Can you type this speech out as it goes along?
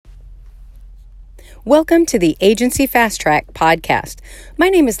Welcome to the Agency Fast Track podcast. My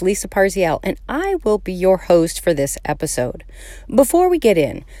name is Lisa Parziel, and I will be your host for this episode. Before we get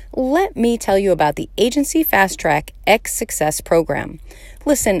in, let me tell you about the Agency Fast Track X Success program.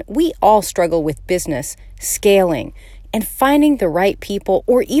 Listen, we all struggle with business, scaling, and finding the right people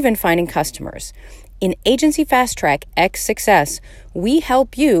or even finding customers. In Agency Fast Track X Success, we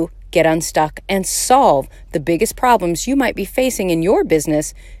help you get unstuck and solve the biggest problems you might be facing in your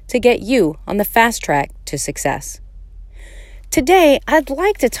business to get you on the fast track to success. Today, I'd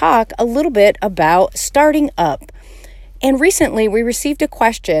like to talk a little bit about starting up. And recently, we received a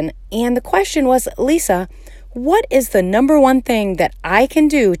question, and the question was, Lisa, what is the number one thing that I can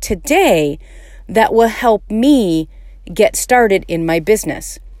do today that will help me get started in my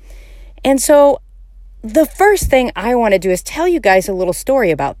business? And so the first thing I want to do is tell you guys a little story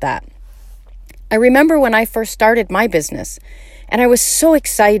about that. I remember when I first started my business, and I was so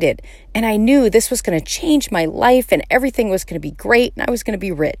excited, and I knew this was going to change my life, and everything was going to be great, and I was going to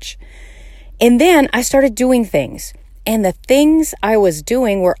be rich. And then I started doing things, and the things I was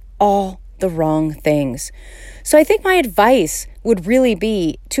doing were all the wrong things. So I think my advice would really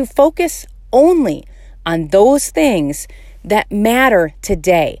be to focus only on those things that matter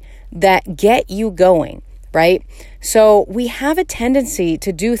today, that get you going, right? So we have a tendency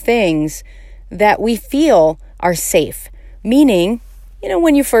to do things that we feel are safe, meaning,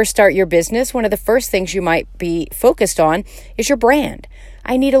 when you first start your business, one of the first things you might be focused on is your brand.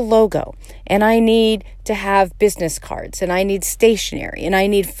 I need a logo, and I need to have business cards, and I need stationery, and I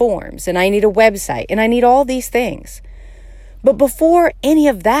need forms, and I need a website, and I need all these things. But before any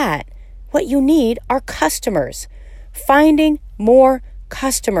of that, what you need are customers. Finding more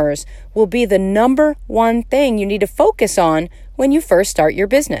customers will be the number one thing you need to focus on when you first start your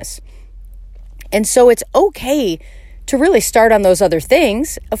business. And so it's okay to really start on those other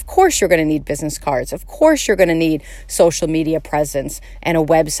things. Of course, you're going to need business cards. Of course, you're going to need social media presence and a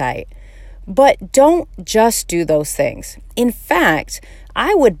website. But don't just do those things. In fact,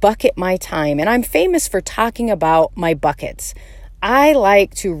 I would bucket my time, and I'm famous for talking about my buckets. I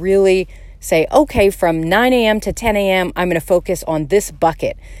like to really say, okay, from 9 a.m. to 10 a.m., I'm going to focus on this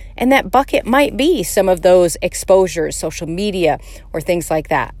bucket. And that bucket might be some of those exposures, social media, or things like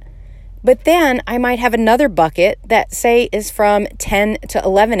that. But then I might have another bucket that, say, is from 10 to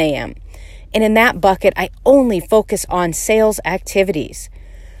 11 a.m. And in that bucket, I only focus on sales activities.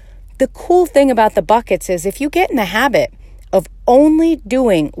 The cool thing about the buckets is if you get in the habit of only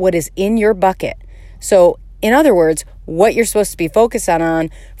doing what is in your bucket, so in other words, what you're supposed to be focused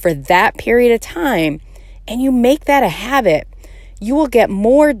on for that period of time, and you make that a habit, you will get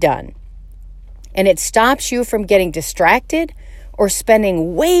more done. And it stops you from getting distracted or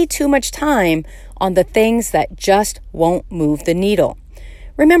spending way too much time on the things that just won't move the needle.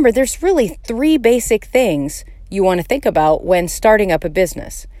 Remember, there's really 3 basic things you want to think about when starting up a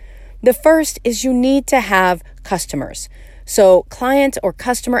business. The first is you need to have customers. So client or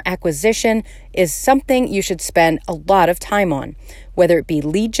customer acquisition is something you should spend a lot of time on, whether it be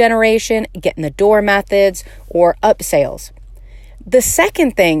lead generation, get in the door methods, or upsales. The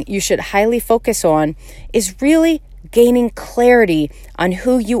second thing you should highly focus on is really gaining clarity on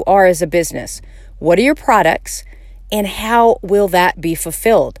who you are as a business. What are your products, and how will that be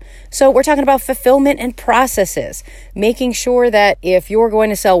fulfilled? So we're talking about fulfillment and processes, making sure that if you're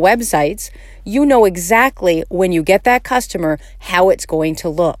going to sell websites, you know exactly when you get that customer how it's going to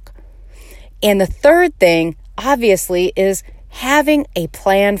look. And the third thing, obviously, is having a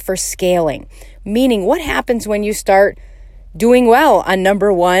plan for scaling, meaning what happens when you start doing well on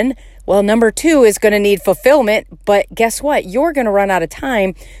number 1? Well, number 2 is going to need fulfillment, but guess what? You're going to run out of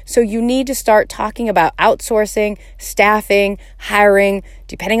time. So you need to start talking about outsourcing, staffing, hiring,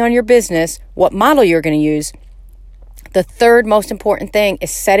 depending on your business, what model you're going to use. The third most important thing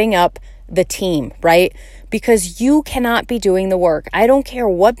is setting up the team, right? Because you cannot be doing the work. I don't care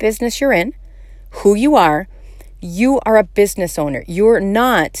what business you're in, who you are a business owner. You're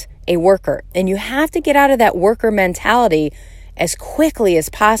not a worker, and you have to get out of that worker mentality as quickly as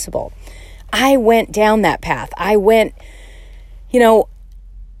possible. I went down that path. I went,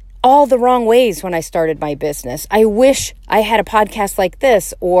 all the wrong ways when I started my business. I wish I had a podcast like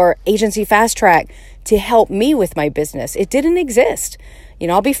this or Agency Fast Track to help me with my business. It didn't exist.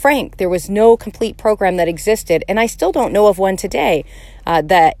 I'll be frank, there was no complete program that existed, and I still don't know of one today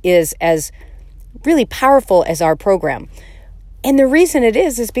that is as really powerful as our program. And the reason it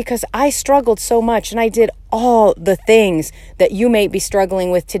is because I struggled so much, and I did all the things that you may be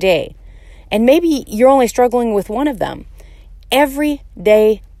struggling with today. And maybe you're only struggling with one of them. Every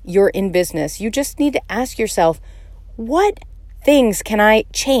day you're in business, you just need to ask yourself, what things can I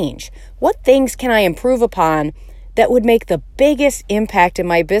change? What things can I improve upon that would make the biggest impact in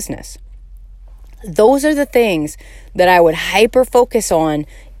my business? Those are the things that I would hyper focus on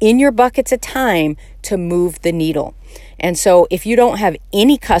in your buckets of time to move the needle. And so if you don't have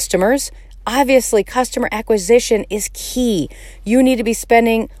any customers, obviously customer acquisition is key. You need to be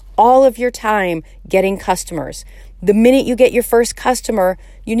spending all of your time getting customers. The minute you get your first customer,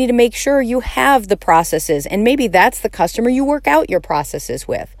 you need to make sure you have the processes, and maybe that's the customer you work out your processes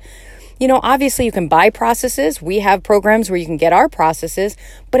with. Obviously you can buy processes. We have programs where you can get our processes,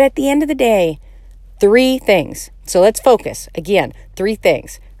 but at the end of the day, 3 things. So let's focus. Again, 3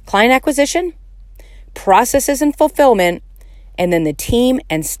 things: client acquisition, processes and fulfillment, and then the team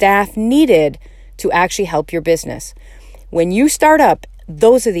and staff needed to actually help your business. When you start up,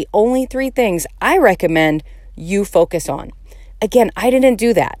 those are the only 3 things I recommend you focus on. Again, I didn't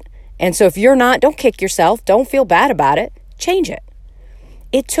do that. And so if you're not, don't kick yourself. Don't feel bad about it. Change it.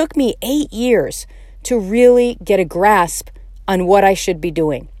 It took me 8 years to really get a grasp on what I should be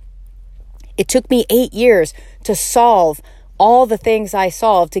doing. It took me 8 years to solve all the things I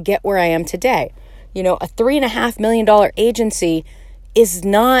solved to get where I am today. A $3.5 million agency is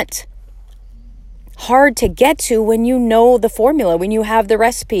not hard to get to when you know the formula, when you have the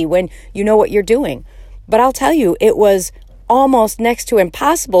recipe, when you know what you're doing. But I'll tell you, it was almost next to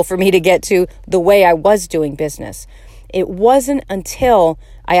impossible for me to get to the way I was doing business. It wasn't until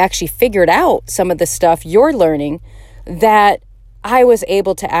I actually figured out some of the stuff you're learning that I was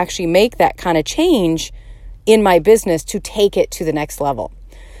able to actually make that kind of change in my business to take it to the next level.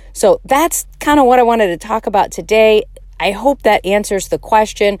 So that's kind of what I wanted to talk about today. I hope that answers the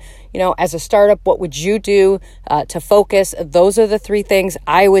question. As a startup, what would you do to focus? Those are the 3 things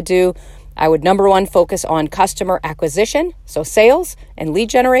I would do. I would, number 1, focus on customer acquisition, so sales and lead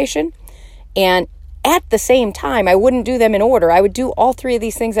generation. And at the same time, I wouldn't do them in order. I would do all 3 of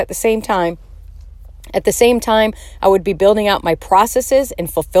these things at the same time. At the same time, I would be building out my processes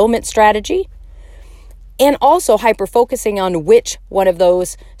and fulfillment strategy, and also hyper-focusing on which one of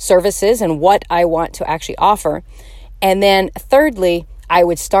those services and what I want to actually offer. And then thirdly, I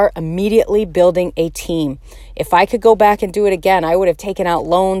would start immediately building a team. If I could go back and do it again, I would have taken out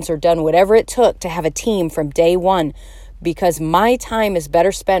loans or done whatever it took to have a team from day one, because my time is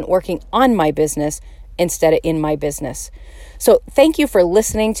better spent working on my business instead of in my business. So thank you for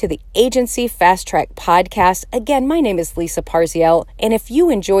listening to the Agency Fast Track podcast. Again, my name is Lisa Parziel, and if you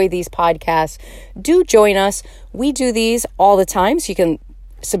enjoy these podcasts, do join us. We do these all the time, so you can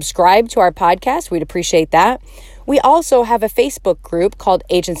subscribe to our podcast. We'd appreciate that. We also have a Facebook group called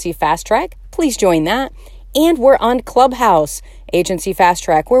Agency Fast Track. Please join that. And we're on Clubhouse, Agency Fast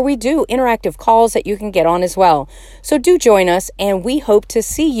Track, where we do interactive calls that you can get on as well. So do join us, and we hope to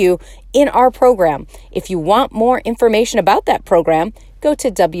see you in our program. If you want more information about that program, go to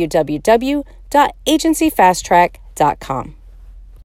www.agencyfasttrack.com.